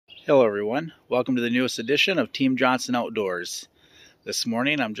Hello everyone, welcome to the newest edition of Team Johnson Outdoors. This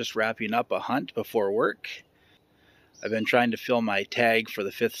morning I'm just wrapping up a hunt before work. I've been trying to fill my tag for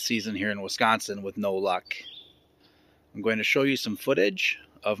the 5th season here in Wisconsin with no luck. I'm going to show you some footage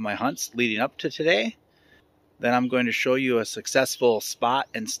of my hunts leading up to today. Then I'm going to show you a successful spot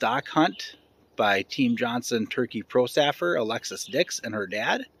and stock hunt by Team Johnson Turkey Pro Staffer Alexis Dix and her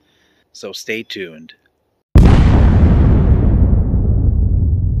dad. So stay tuned.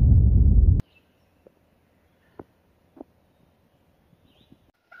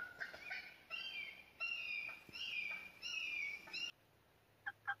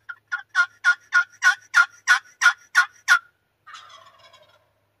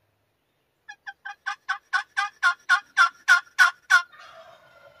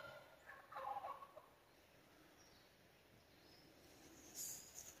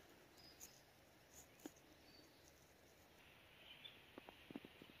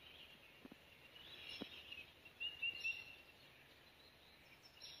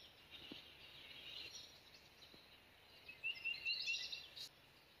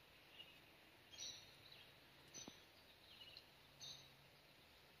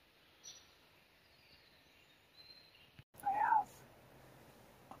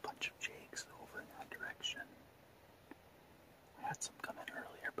 Of jakes over in that direction. I had some come in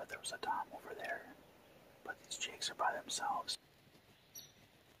earlier, but there was a tom over there. But these jakes are by themselves.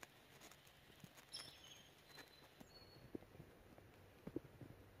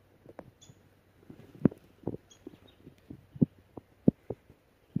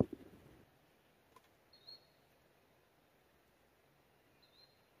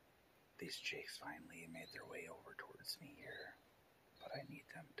 These jakes finally made their way over towards me here, but I need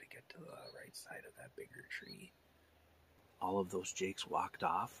them to get to the right side of that bigger tree. All of those jakes walked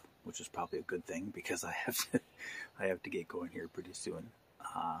off, which is probably a good thing because I have to get going here pretty soon.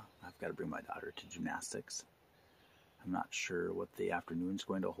 I've got to bring my daughter to gymnastics. I'm not sure what the afternoon's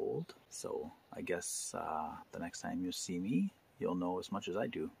going to hold, so I guess the next time you see me, you'll know as much as I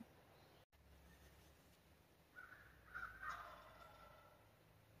do.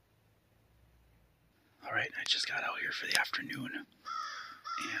 Alright, I just got out here for the afternoon,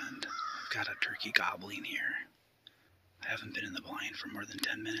 and I've got a turkey gobbling here. I haven't been in the blind for more than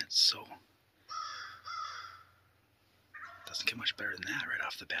 10 minutes, so it doesn't get much better than that right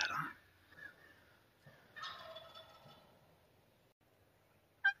off the bat, huh?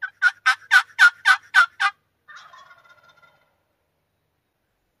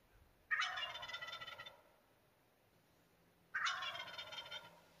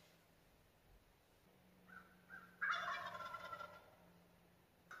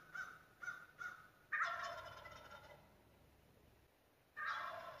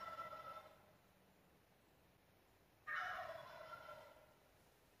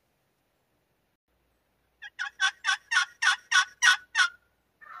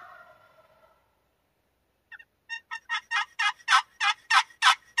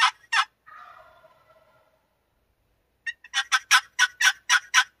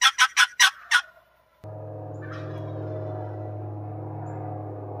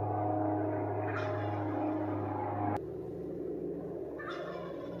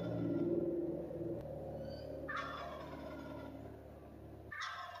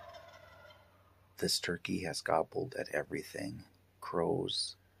 This turkey has gobbled at everything.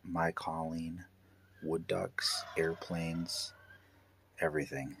 Crows, my calling, wood ducks, airplanes,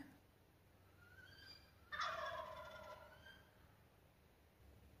 everything.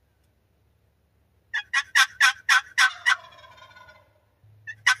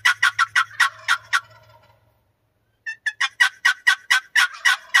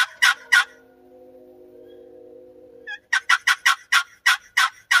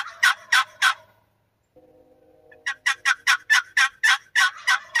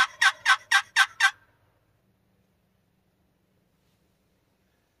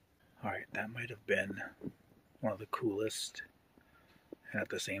 Alright, that might have been one of the coolest and at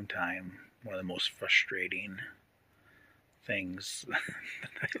the same time one of the most frustrating things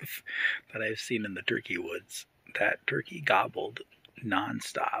that I've seen in the turkey woods. That turkey gobbled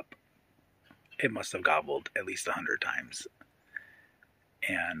non-stop. It must have gobbled at least 100 times.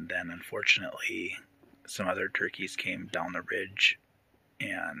 And then unfortunately some other turkeys came down the ridge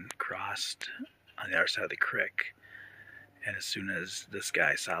and crossed on the other side of the creek. And as soon as this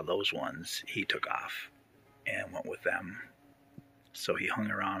guy saw those ones, he took off and went with them. So he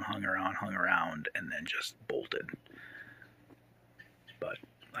hung around, and then just bolted. But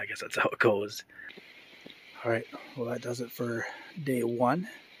I guess that's how it goes. Alright, well that does it for day one.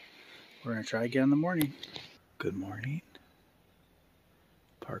 We're going to try again in the morning. Good morning.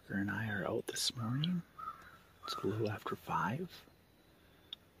 Parker and I are out this morning. It's a little after 5.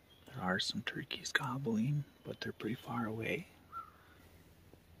 There are some turkeys gobbling, but they're pretty far away.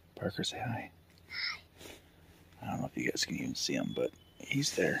 Parker, say hi. I don't know if you guys can even see him, but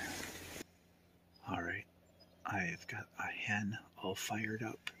he's there. Alright, I've got a hen all fired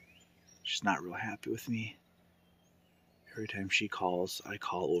up. She's not real happy with me. Every time she calls, I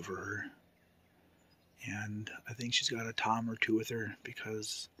call over her. And I think she's got a tom or two with her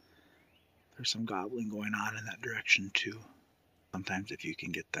because there's some gobbling going on in that direction too. Sometimes if you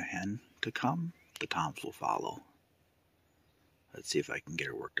can get the hen to come, the toms will follow. Let's see if I can get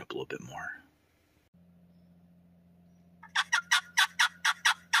her worked up a little bit more.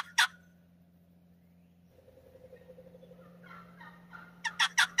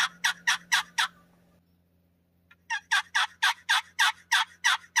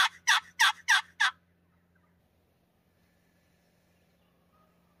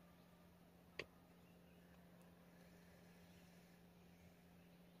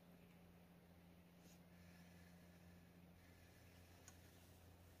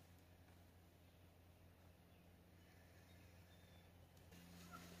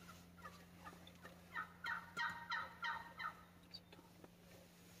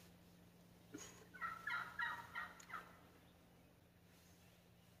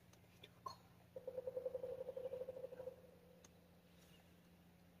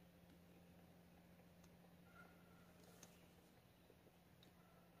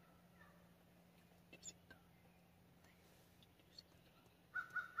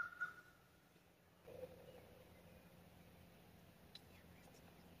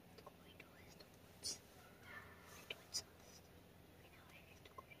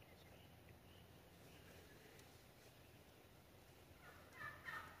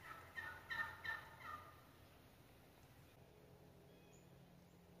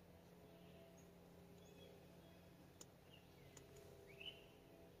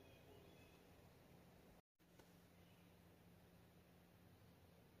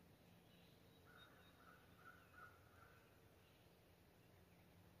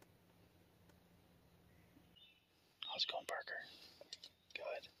 How's it going, Parker?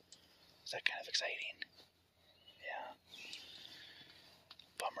 Good. Is that kind of exciting? Yeah.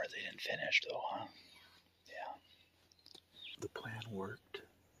 Bummer they didn't finish though, huh? Yeah. The plan worked,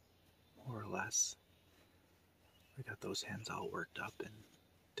 more or less. We got those hens all worked up and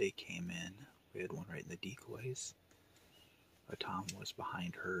they came in. We had one right in the decoys. A tom was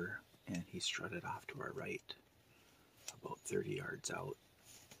behind her and he strutted off to our right, about 30 yards out.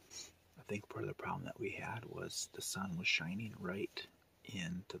 I think part of the problem that we had was the sun was shining right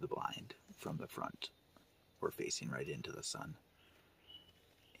into the blind from the front. We're facing right into the sun.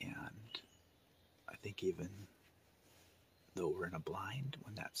 And I think even though we're in a blind,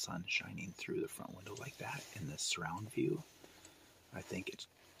 when that sun's shining through the front window like that in this surround view, I think it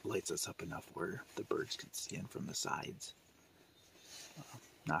lights us up enough where the birds can see in from the sides.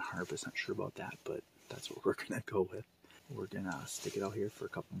 Not 100% sure about that, but that's what we're going to go with. We're going to stick it out here for a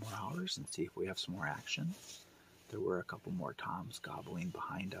couple more hours and see if we have some more action. There were a couple more toms gobbling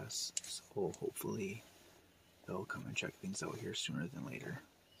behind us, so hopefully they'll come and check things out here sooner than later.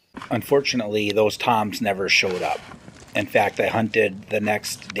 Unfortunately, those toms never showed up. In fact, I hunted the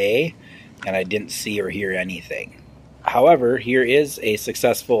next day and I didn't see or hear anything. However, here is a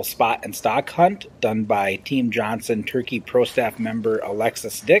successful spot and stock hunt done by Team Johnson Turkey Pro Staff member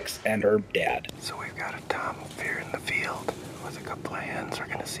Alexis Dix and her dad. So we've got a tom up here in the field with a couple of hens. We're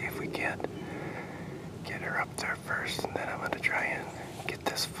going to see if we can't get her up there first, and then I'm going to try and get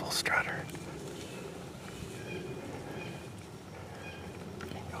this full strutter.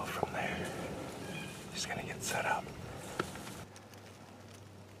 And go from there. Just going to get set up.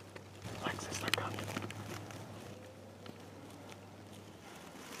 Alexis, they're coming.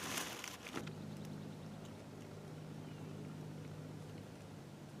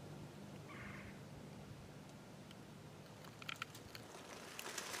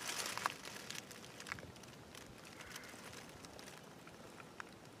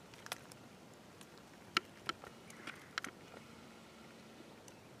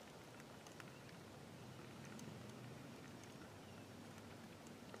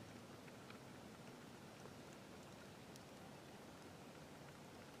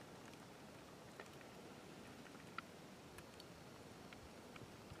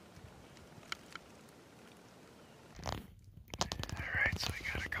 So we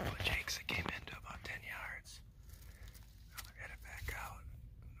got a couple of jakes that came into about 10 yards. I'll get it back out.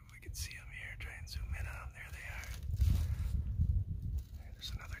 We can see them here. Try and zoom in on them. There they are.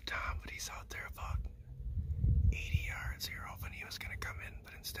 There's another tom, but he's out there about 80 yards here, hoping he was going to come in,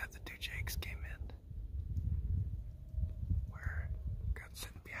 but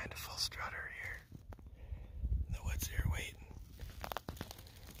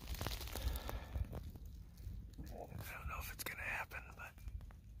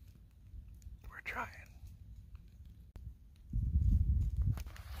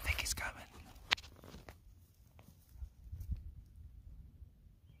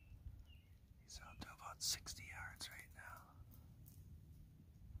 60 yards right now.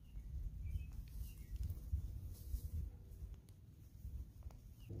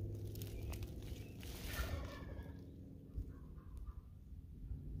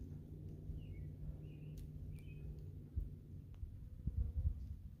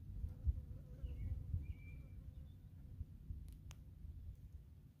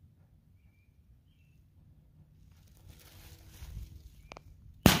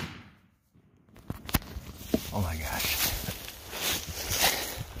 Oh my gosh.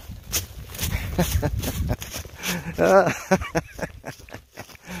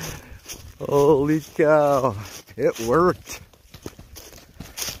 Holy cow, it worked.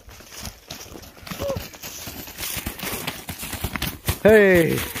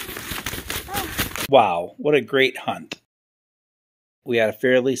 Hey! Wow, what a great hunt. We had a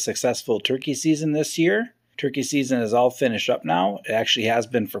fairly successful turkey season this year. Turkey season is all finished up now. It actually has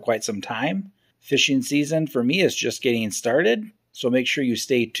been for quite some time. Fishing season for me is just getting started, so make sure you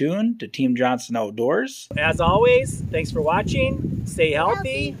stay tuned to Team Johnson Outdoors. As always, thanks for watching. Stay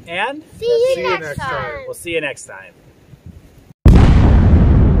healthy and see you next time. We'll see you next time.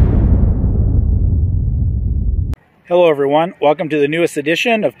 Hello everyone, welcome to the newest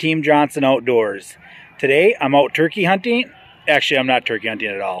edition of Team Johnson Outdoors. Today I'm out turkey hunting. Actually, I'm not turkey hunting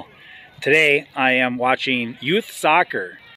at all. Today I am watching youth soccer.